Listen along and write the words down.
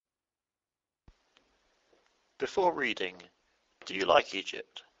Before reading, do you like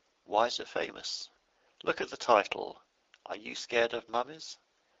Egypt? Why is it famous? Look at the title. Are you scared of mummies?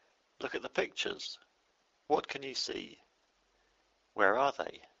 Look at the pictures. What can you see? Where are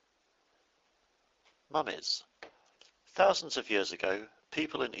they? Mummies. Thousands of years ago,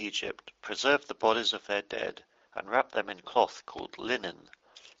 people in Egypt preserved the bodies of their dead and wrapped them in cloth called linen.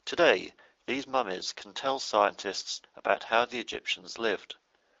 Today, these mummies can tell scientists about how the Egyptians lived.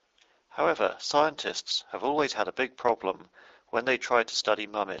 However, scientists have always had a big problem when they tried to study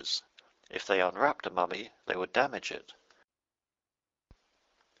mummies. If they unwrapped a mummy, they would damage it.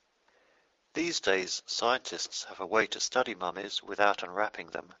 These days, scientists have a way to study mummies without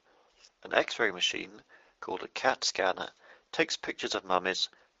unwrapping them. An X-ray machine, called a CAT scanner, takes pictures of mummies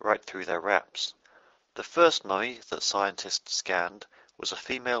right through their wraps. The first mummy that scientists scanned was a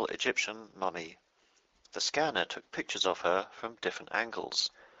female Egyptian mummy. The scanner took pictures of her from different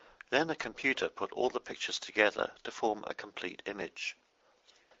angles. Then a computer put all the pictures together to form a complete image.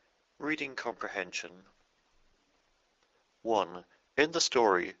 Reading comprehension. 1. In the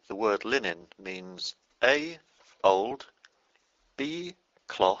story, the word linen means A. Old, B.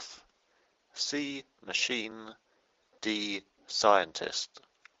 Cloth, C. Machine, D. Scientist.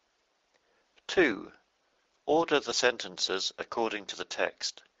 2. Order the sentences according to the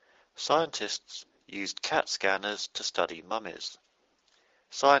text. Scientists used CAT scanners to study mummies.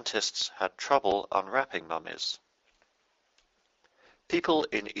 Scientists had trouble unwrapping mummies. People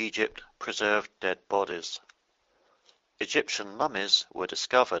in Egypt preserved dead bodies. Egyptian mummies were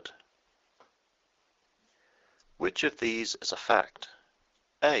discovered. Which of these is a fact?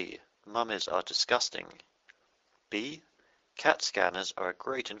 A. Mummies are disgusting. B. CAT scanners are a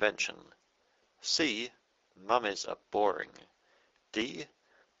great invention. C. Mummies are boring. D.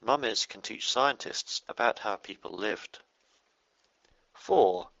 Mummies can teach scientists about how people lived.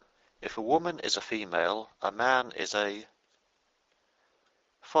 4. If a woman is a female, a man is a...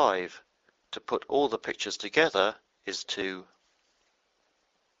 5. To put all the pictures together is to...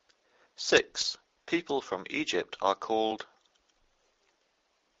 6. People from Egypt are called...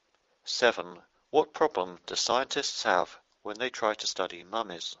 7. What problem do scientists have when they try to study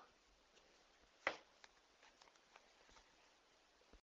mummies?